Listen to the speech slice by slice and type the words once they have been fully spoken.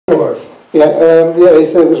Yeah, he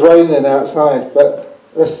said it was raining outside, but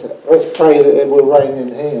let's pray that it will rain in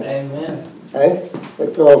here. Amen.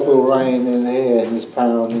 That God will reign in here in His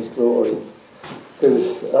power and His glory.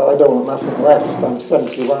 Because I don't want nothing left. I'm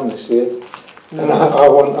 71 this year, and I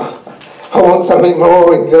want something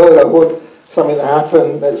more in God. I want something to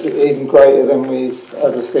happen that's even greater than we've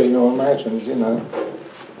ever seen or imagined, you know.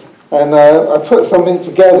 And I put something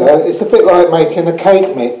together. It's a bit like making a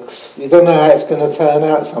cake mix. You don't know how it's going to turn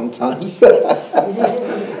out sometimes.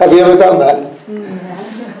 Have you ever done that?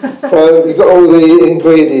 So you've got all the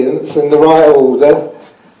ingredients in the right order.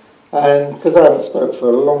 And because I haven't spoken for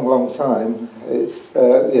a long, long time, it's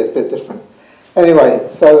a bit different. Anyway,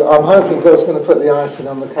 so I'm hoping God's going to put the icing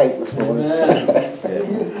on the cake this morning.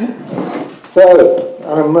 So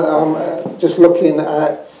I'm just looking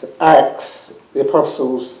at Acts, the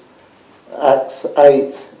Apostles, Acts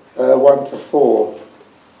 8, 1 to 4.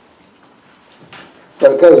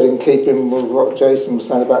 So it goes in keeping with what Jason was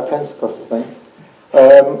saying about Pentecost, I think.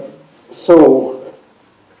 Saul,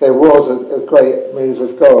 there was a great move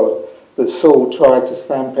of God, but Saul tried to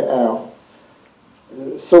stamp it out.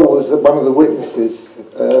 Saul was one of the witnesses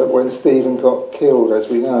when Stephen got killed, as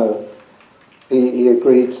we know. He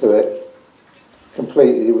agreed to it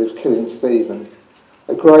completely with killing Stephen.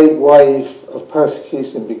 A great wave of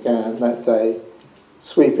persecution began that day,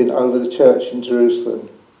 sweeping over the church in Jerusalem,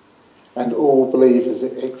 and all believers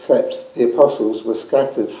except the apostles were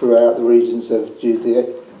scattered throughout the regions of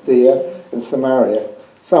Judea and Samaria.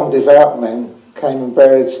 Some devout men came and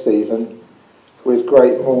buried Stephen with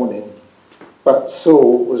great mourning, but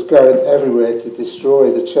Saul was going everywhere to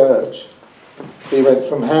destroy the church. He went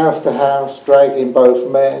from house to house, dragging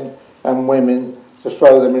both men and women to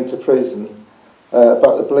throw them into prison.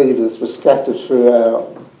 But the believers were scattered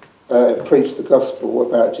throughout, preached the gospel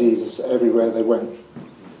about Jesus everywhere they went.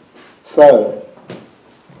 So,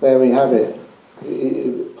 there we have it.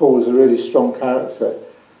 Paul was a really strong character.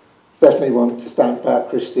 Definitely wanted to stamp out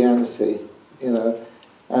Christianity, you know.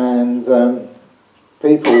 And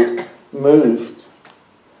people moved.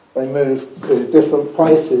 They moved to different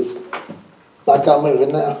places. Like I'm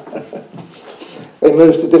moving now. They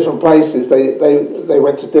moved to different places. They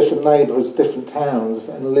went to different neighbourhoods, different towns,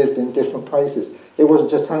 and lived in different places. It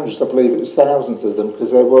wasn't just hundreds, I believe it was thousands of them,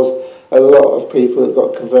 because there was a lot of people that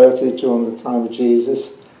got converted during the time of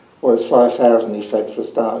Jesus. Well, it's 5,000 he fed for a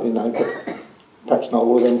start, you know, but perhaps not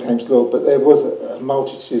all of them came to the Lord, but there was a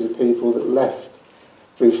multitude of people that left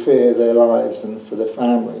through fear of their lives and for their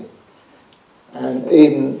family. And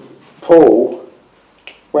even Paul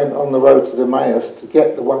went on the road to Emmaus to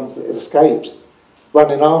get the ones that escaped,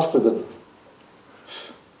 running after them.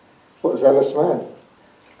 What a zealous man.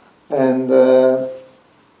 And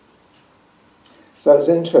so it's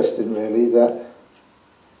interesting really that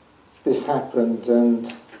this happened, and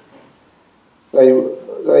they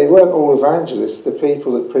weren't all evangelists, the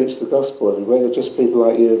people that preach the gospel everywhere, they're just people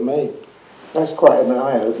like you and me. That's quite an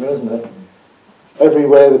eye-opener, isn't it?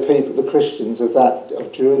 Everywhere the Christians of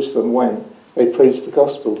Jerusalem went, they preached the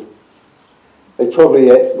gospel. They probably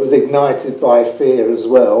was ignited by fear as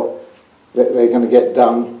well, that they're going to get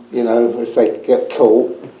done, you know, if they get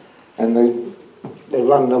caught. And they're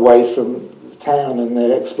running away from the town, and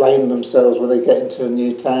they're explaining themselves when they get into a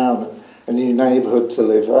new town, a new neighbourhood to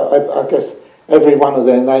live. I guess every one of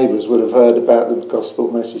their neighbours would have heard about the gospel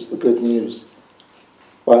message, the good news,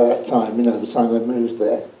 by that time, you know, the time they moved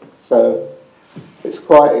there. So it's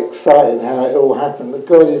quite exciting how it all happened. But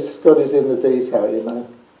God is in the detail, you know.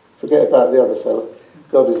 Forget about the other fellow.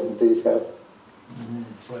 God is in the detail.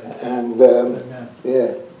 And,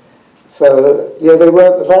 yeah. So, yeah, they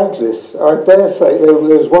weren't evangelists. I dare say there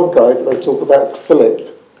was one guy that they talk about,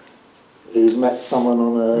 Philip, who met someone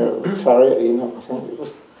on a chariot, you know, I think it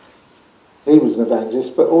was. He was an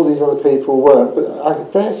evangelist, but all these other people weren't. But I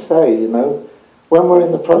dare say, you know, when we're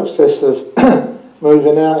in the process of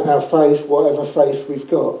moving out in our faith, whatever faith we've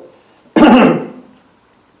got,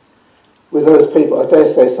 with those people, I dare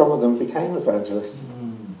say some of them became evangelists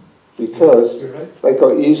because they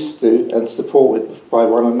got used to and supported by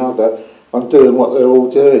one another on doing what they're all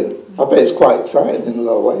doing. I bet it's quite exciting in a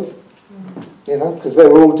lot of ways, you know, because they're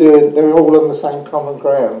all on the same common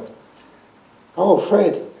ground. Oh,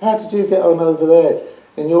 Fred, how did you get on over there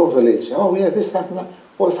in your village? Oh, yeah, this happened.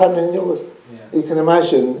 What's happening in yours? Yeah. You can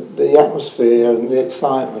imagine the atmosphere and the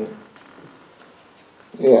excitement.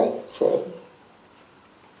 Yeah,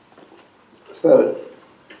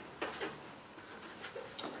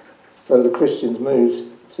 So the Christians moved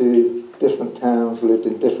to different towns, lived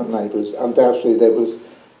in different neighbourhoods. Undoubtedly there was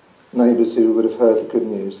neighbours who would have heard the good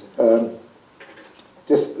news.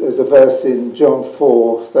 Just there's a verse in John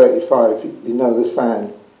 4:35, you know the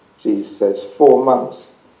saying, Jesus says, 4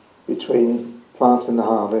 months between planting the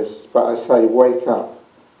harvest, but I say wake up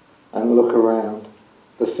and look around.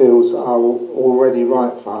 The fields are already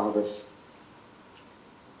ripe for harvest.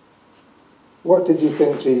 What did you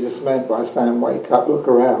think Jesus meant by saying wake up, look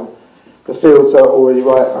around? The fields are already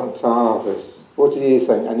ripe unto harvest. What do you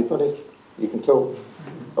think? Anybody? You can talk.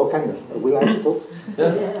 Oh, can you? Are we allowed to talk?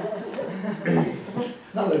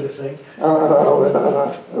 Not allowed to sing.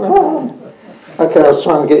 Okay, I was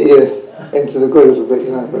trying to get you into the groove a bit,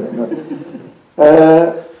 you know.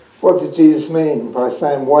 But what did Jesus mean by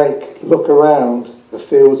saying, wake, look around, the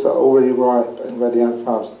fields are already ripe and ready unto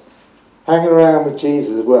harvest? Hanging around with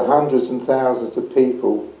Jesus were hundreds and thousands of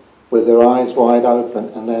people with their eyes wide open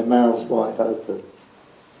and their mouths wide open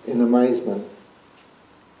in amazement.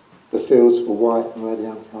 The fields were white and ready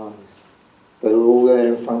unto harvest. They were all there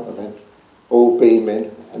in front of him, all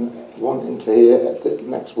beaming and wanting to hear the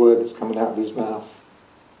next word that's coming out of his mouth.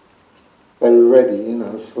 They were ready, you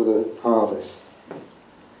know, for the harvest.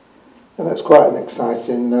 And that's quite an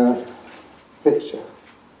exciting picture.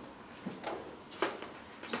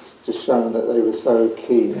 It's just showing that they were so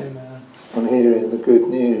keen on hearing the good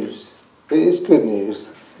news. It is good news,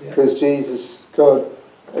 because Jesus, God,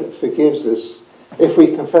 forgives us. If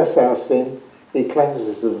we confess our sin, he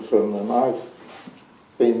cleanses them from them. I've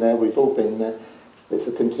been there, we've all been there. It's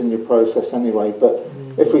a continued process anyway, but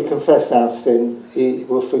if we confess our sin, he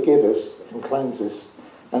will forgive us and cleanse us.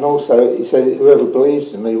 And also, he said, whoever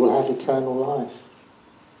believes in me will have eternal life.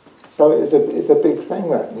 So it's a big thing,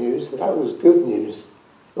 that news. That was good news.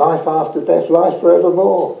 Life after death, life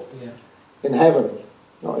forevermore. Yeah. In heaven,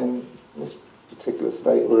 not in this particular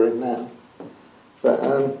state we're in now. But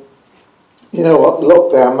you know what?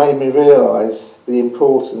 Lockdown made me realise the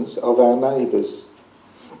importance of our neighbours.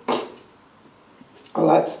 I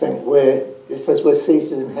like to think it says we're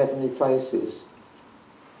seated in heavenly places.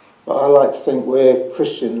 But I like to think we're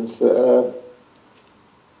Christians that are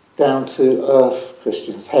down to earth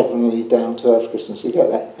Christians, heavenly down to earth Christians. You get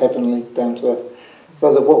that? Heavenly down to earth.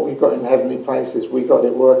 So that what we've got in heavenly places, we got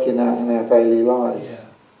it working out in our daily lives,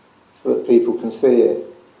 so that people can see it.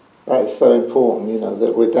 That is so important, you know,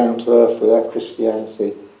 that we're down to earth with our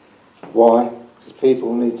Christianity. Why? Because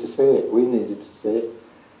people need to see it. We needed to see it.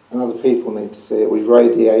 And other people need to see it. We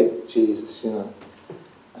radiate Jesus, you know.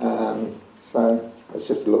 So it's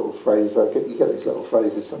just a little phrase. You get these little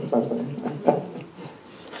phrases sometimes, don't you?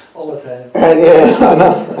 All the time. Yeah, I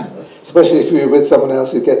know. Especially if you're with someone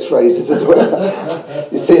else who gets phrases as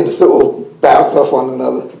well. You seem to sort of bounce off one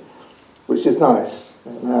another, which is nice.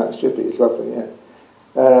 No, it should be. It's lovely, yeah.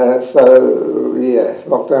 So,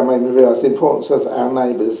 lockdown made me realise the importance of our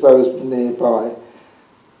neighbours, those nearby.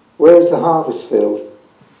 Where is the harvest field?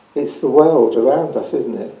 It's the world around us,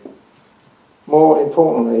 isn't it? More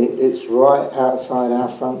importantly, it's right outside our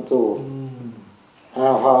front door.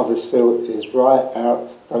 Our harvest field is right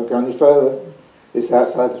out, don't go any further, it's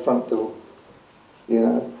outside the front door. You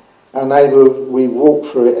know, our neighbour, we walk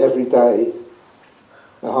through it every day.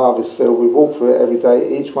 The harvest field, we walk through it every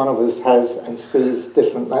day. Each one of us has and sees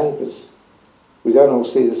different neighbours. We don't all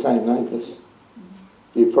see the same neighbours.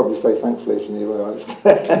 You'd probably say thankfully if you knew where I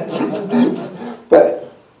lived.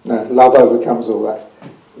 But no, love overcomes all that.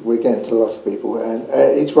 We're getting to love people. And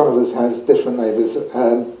each one of us has different neighbours,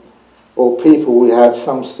 or people we have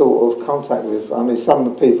some sort of contact with. I mean,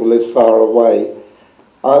 some people live far away.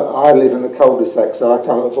 I live in the cul-de-sac, so I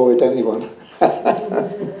can't avoid anyone.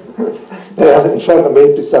 They're in front of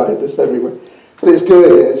me, beside us, everywhere. But it's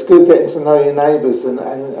good. It's good getting to know your neighbours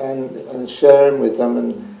and sharing with them,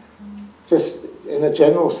 and just in a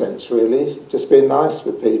general sense, really, just being nice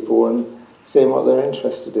with people and seeing what they're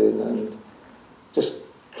interested in, and just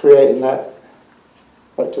creating that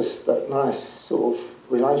nice sort of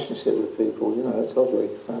relationship with people. You know, it's lovely.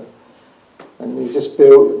 So, and you just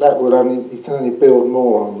build that. You can only build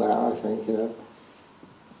more on that, I think. You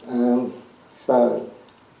know, so.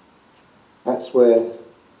 That's where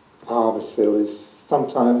harvest field is.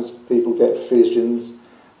 Sometimes people get visions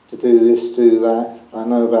to do this, do that. I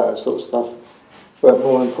know about that sort of stuff. But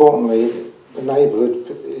more importantly, the neighbourhood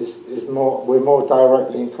we're more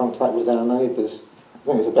directly in contact with our neighbours. I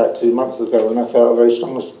think it was about 2 months ago when I felt very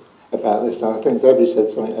strongly about this, and I think Debbie said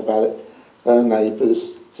something about it, her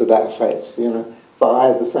neighbours, to that effect, you know. But I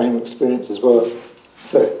had the same experience as well,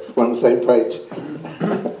 so we're on the same page.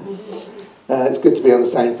 It's good to be on the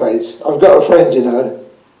same page. I've got a friend, you know,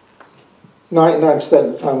 99%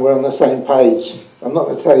 of the time we're on the same page. I'm not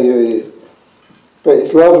going to tell you who he is. But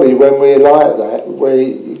it's lovely when we're like that, where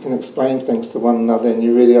you can explain things to one another and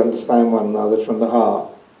you really understand one another from the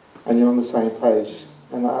heart, and you're on the same page.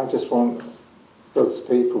 And I just want God's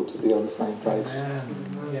people to be on the same page.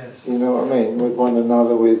 Yes. know what I mean? With one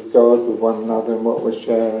another, with God, with one another, and what we're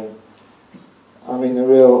sharing. I mean, a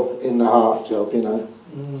real in-the-heart job, you know.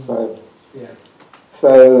 So, Yeah.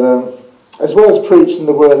 so as well as preaching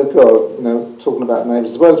the Word of God, you know, talking about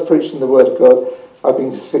neighbours, as well as preaching the Word of God, I've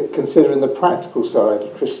been considering the practical side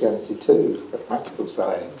of Christianity too, the practical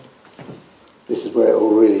side. This is where it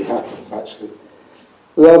all really happens, actually.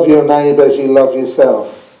 Love your neighbour as you love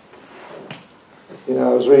yourself. You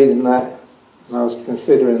know, I was reading that and I was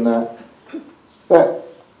considering that. That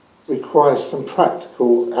requires some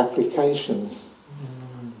practical applications.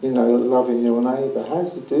 You know, loving your neighbour. How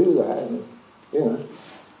do you do that? And, you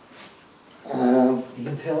know. You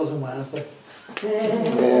can tell us on Wednesday.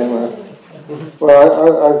 Yeah,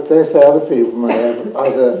 well, I dare say other people may have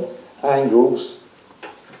other angles.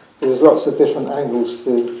 There's lots of different angles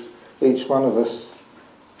to each one of us.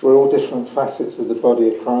 We're all different facets of the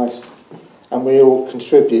body of Christ, and we all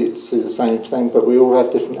contribute to the same thing, but we all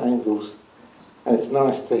have different angles. And it's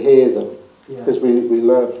nice to hear them, because we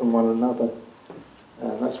learn from one another.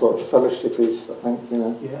 And that's what fellowship is, I think, you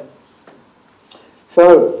know. Yeah.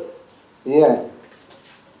 So, yeah.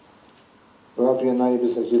 Love your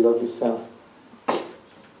neighbours as you love yourself.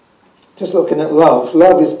 Just looking at love.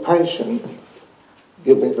 Love is patient.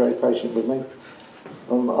 You've been very patient with me.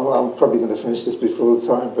 I'm probably going to finish this before the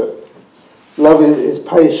time, but love is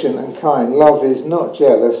patient and kind. Love is not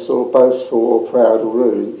jealous or boastful or proud or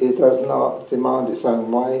rude. It does not demand its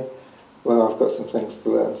own way. Well, I've got some things to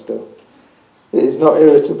learn still. It is not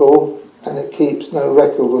irritable, and it keeps no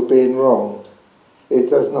record of being wronged. It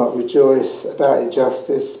does not rejoice about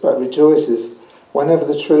injustice, but rejoices whenever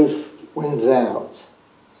the truth wins out.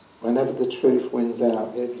 Whenever the truth wins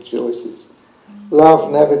out, it rejoices. Love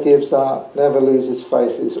never gives up, never loses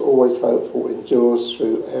faith, is always hopeful, endures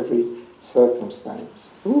through every circumstance.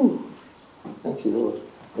 Ooh, thank you, Lord.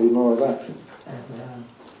 Need more of that.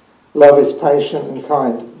 Love is patient and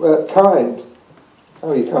kind. Kind.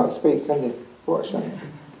 Oh, you can't speak, can you? What a shame.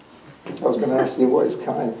 I was going to ask you what is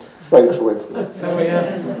kind. Save it for Wednesday. Oh,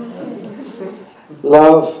 yeah.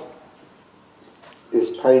 Love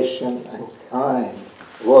is patient and kind.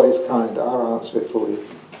 What is kind? I'll answer it for you.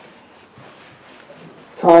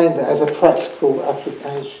 Kind as a practical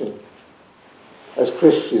application. As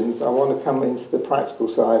Christians, I want to come into the practical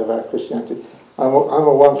side of our Christianity. I'm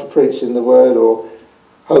a one for preaching the word, or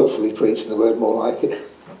hopefully preaching the word, more like it.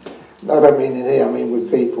 I don't mean in here, I mean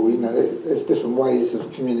with people, you know. There's different ways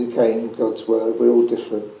of communicating God's word. We're all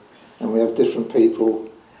different, and we have different people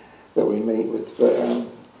that we meet with. But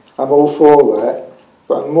I'm all for that.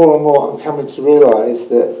 But more and more I'm coming to realise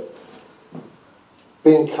that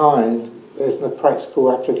being kind, there's no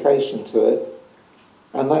practical application to it.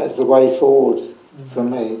 And that is the way forward for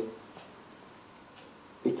me.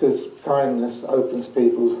 Because kindness opens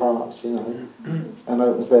people's hearts, you know, and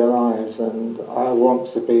opens their lives. And I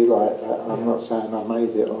want to be like that. I'm not saying I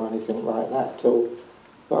made it or anything like that at all.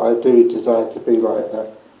 But I do desire to be like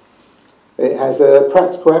that. It has a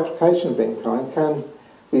practical application, being kind. Can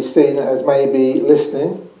be seen as maybe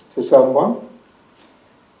listening to someone,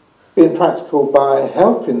 being practical by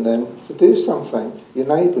helping them to do something, your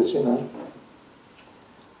neighbours, you know,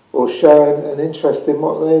 or showing an interest in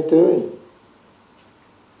what they're doing.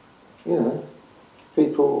 You know,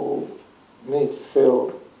 people need to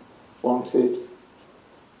feel wanted,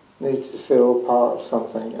 need to feel part of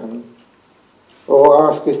something, and or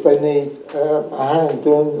ask if they need a hand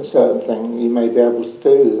doing a certain thing you may be able to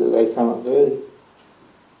do that they can't do.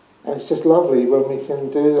 And it's just lovely when we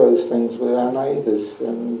can do those things with our neighbours.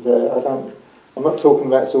 And I'm not talking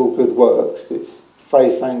about it's all good works. It's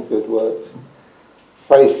faith and good works.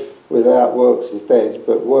 Faith without works is dead,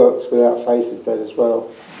 but works without faith is dead as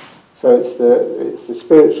well. So it's the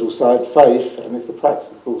spiritual side, faith, and it's the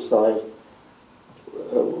practical side,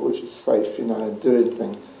 which is faith, you know, and doing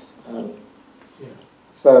things.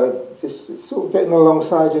 So it's sort of getting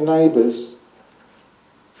alongside your neighbours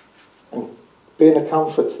and being a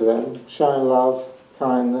comfort to them, showing love,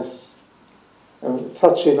 kindness, and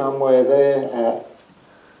touching on where they're at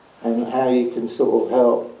and how you can sort of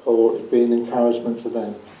help or be an encouragement to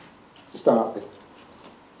them to start with.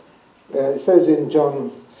 It says in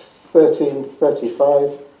John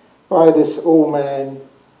 13:35, by this all men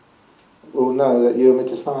will know that you are my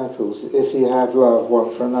disciples, if you have love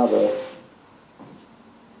one for another.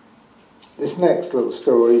 This next little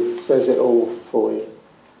story says it all for you.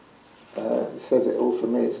 It said it all for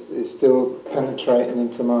me. It's still penetrating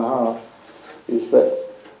into my heart. Is that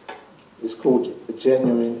it's called a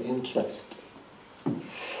genuine interest.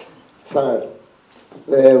 So,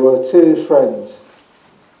 there were two friends.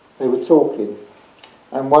 They were talking,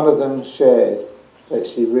 and one of them shared that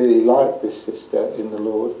she really liked this sister in the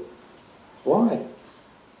Lord, why?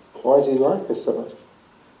 Why do you like her so much?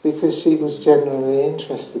 Because she was genuinely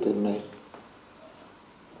interested in me.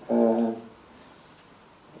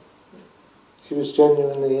 She was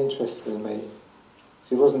genuinely interested in me.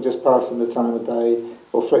 She wasn't just passing the time of day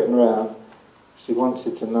or flitting around. She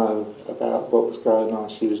wanted to know about what was going on.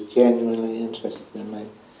 She was genuinely interested in me.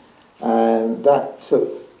 And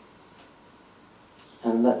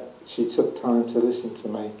she took time to listen to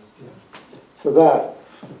me. Yeah. So that,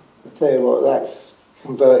 I tell you what, that's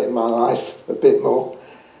converting my life a bit more.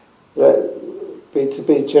 To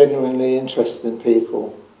be genuinely interested in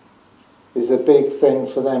people is a big thing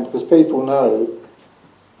for them, because people know,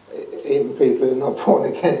 even people who are not born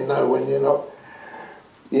again know when you're not,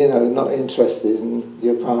 not interested and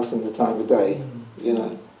you're passing the time of day,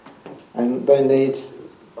 and they need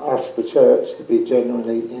us, the church, to be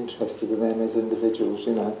genuinely interested in them as individuals,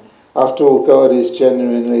 After all, God is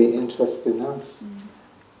genuinely interested in us.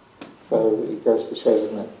 So it goes to show,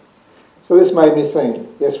 doesn't it? So this made me think,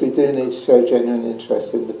 yes, we do need to show genuine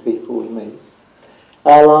interest in the people we meet.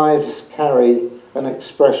 Our lives carry an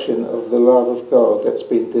expression of the love of God that's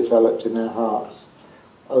been developed in our hearts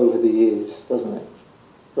over the years, doesn't it?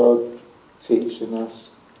 God teaching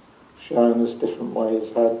us, showing us different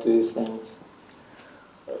ways how to do things.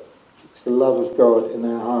 It's the love of God in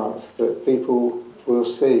our hearts that people will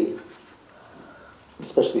see,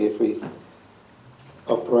 especially if we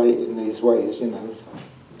operate in these ways,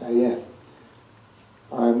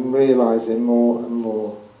 I'm realising more and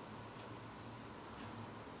more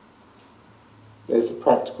there's a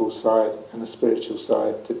practical side and a spiritual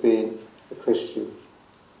side to being a Christian.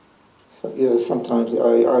 So, sometimes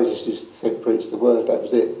I just used to think, preach the word, that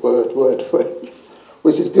was it, word,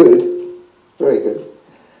 which is good, very good.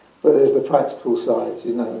 But there's the practical side,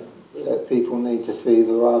 that people need to see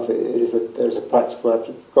the love. There's got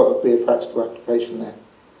to be a practical application there.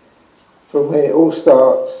 For me, it all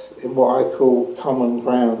starts in what I call common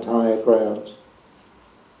ground, higher ground.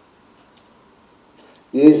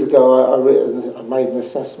 Years ago, I made an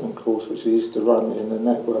assessment course which I used to run in the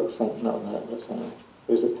network, not the network centre.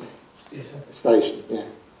 It was a station, yeah.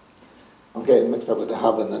 I'm getting mixed up with the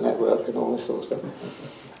hub and the network and all this sort of stuff.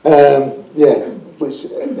 Which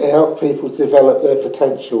it helped people develop their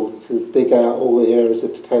potential, to dig out all the areas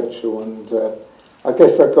of potential, and I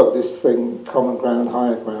guess I got this thing, common ground,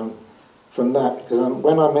 higher ground, from that, because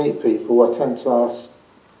when I meet people, I tend to ask,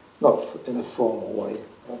 not in a formal way,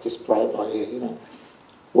 I just play it by ear,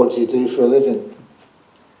 what do you do for a living?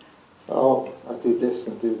 Oh, I do this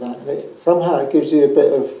and do that. And somehow it gives you a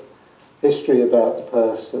bit of history about the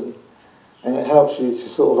person, and it helps you to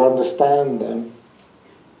sort of understand them,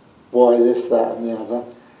 why this, that and the other,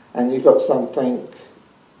 and you've got something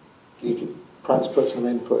you can perhaps put some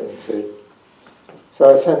input into.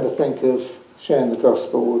 So I tend to think of sharing the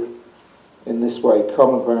gospel in this way,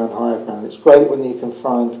 common ground, higher ground. It's great when you can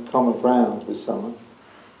find common ground with someone.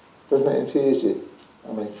 Doesn't it infuse you?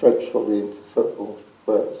 I mean, Fred's probably into football,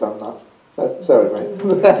 but I'm not. So, sorry, mate.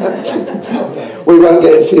 We won't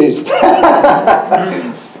get infused.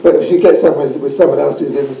 But if you get someone with someone else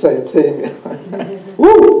who's in the same team,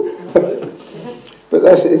 woo! But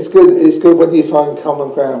it's good when you find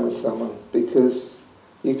common ground with someone, because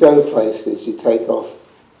you go places, you take off,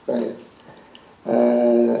 don't you?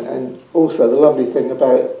 And also the lovely thing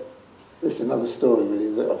about it, this is another story really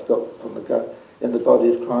that I've got on the go, in the body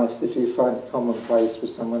of Christ, if you find a common place with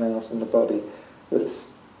someone else in the body that's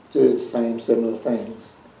doing the same similar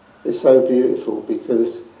things, it's so beautiful,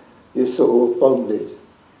 because you're sort of bonded,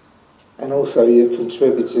 and also you're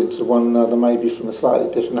contributing to one another, maybe from a slightly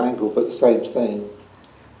different angle, but the same thing,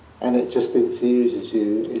 and it just infuses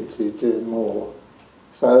you into doing more.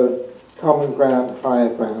 So common ground,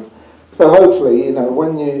 higher ground. So hopefully,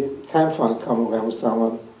 when you can find common ground with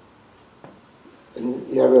someone, and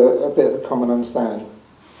you have a bit of a common understanding,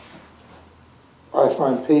 I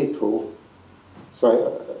find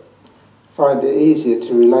find it easier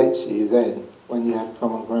to relate to you then, when you have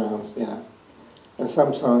common ground, And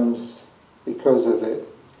sometimes, because of it,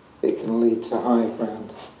 it can lead to higher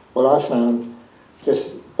ground. Well, I found,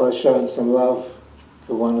 just by showing some love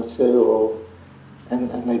to one or two, and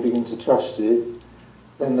they begin to trust you,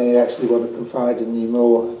 then they actually want to confide in you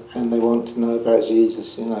more, and they want to know about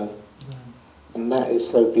Jesus, And that is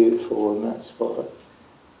so beautiful, and that's what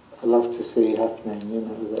I love to see happening,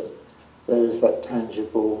 that there is that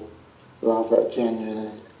tangible love, that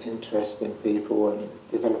genuine interest in people and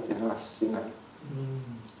developing us,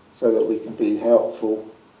 so that we can be helpful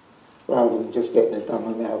rather than just getting it done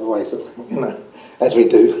and out of the way, sort of thing, as we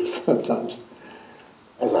do sometimes,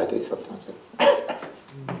 as I do sometimes.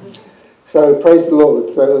 So praise the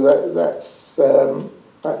Lord. So that's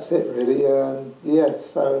that's it really. Yeah,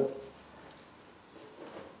 so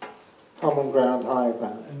common ground, higher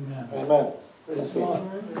ground. Amen. Amen. Praise God.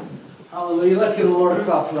 Hallelujah. Let's give the Lord a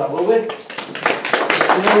clap for that, will we? You know,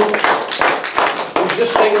 I was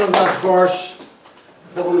just thinking of that verse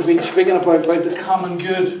that we've been speaking about the common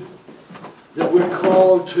good, that we're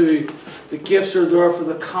called to. The gifts are there for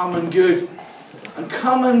the common good. And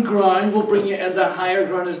common ground will bring you into higher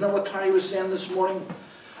ground. Isn't that what Terry was saying this morning?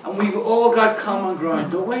 And we've all got common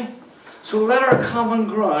ground, don't we? So let our common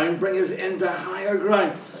ground bring us into higher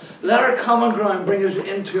ground. Let our common ground bring us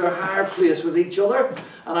into a higher place with each other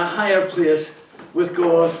and a higher place with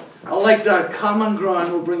God. I like that. Common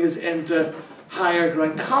ground will bring us into higher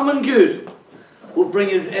ground. Common good will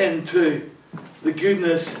bring us into the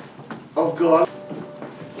goodness of God.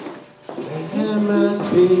 There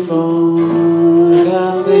must be more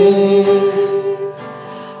than this.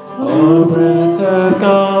 Oh, breath of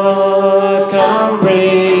God, come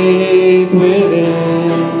breathe within.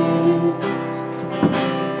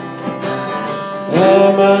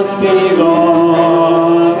 There must be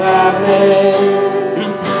more than this.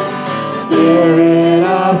 Spirit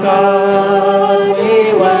of God,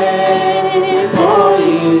 we wait for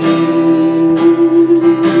you.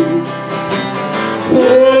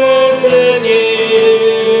 Listen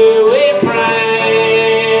you, we pray.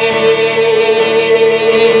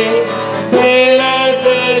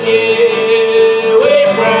 Listen you, we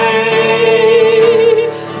pray.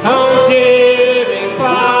 Consuming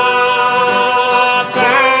fire,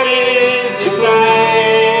 burn into flame.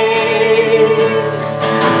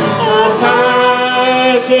 A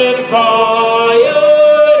passion for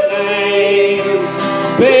your name,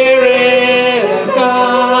 Spirit of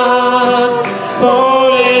God,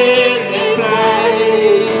 fall in this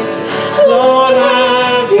place. Lord,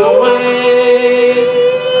 have your way.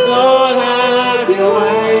 Lord, have your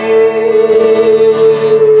way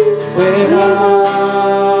with us.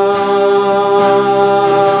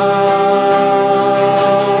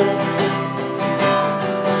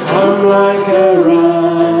 I'm like a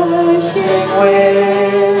rushing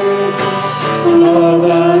wind,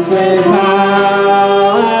 Lord, us with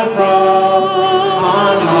power from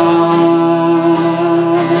on high.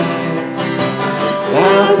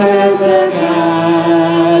 Now set the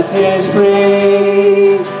captives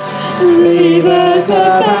free, leave us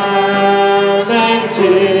abandoned to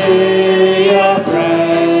your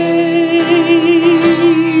praise.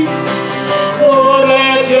 Lord,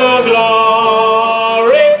 let your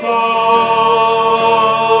glory fall.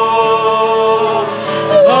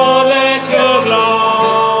 Lord, let your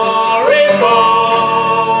glory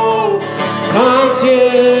fall.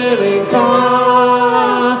 Consuming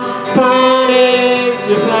fire, burn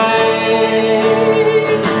into flame.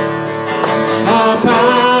 A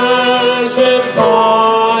passion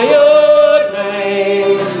for your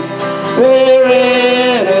name.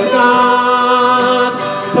 Spirit of God,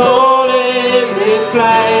 fall in this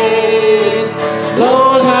place.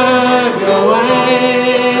 Lord, have your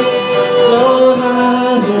way. Lord,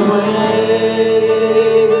 have your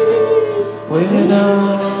way with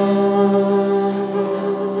us.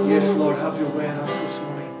 Yes, Lord, have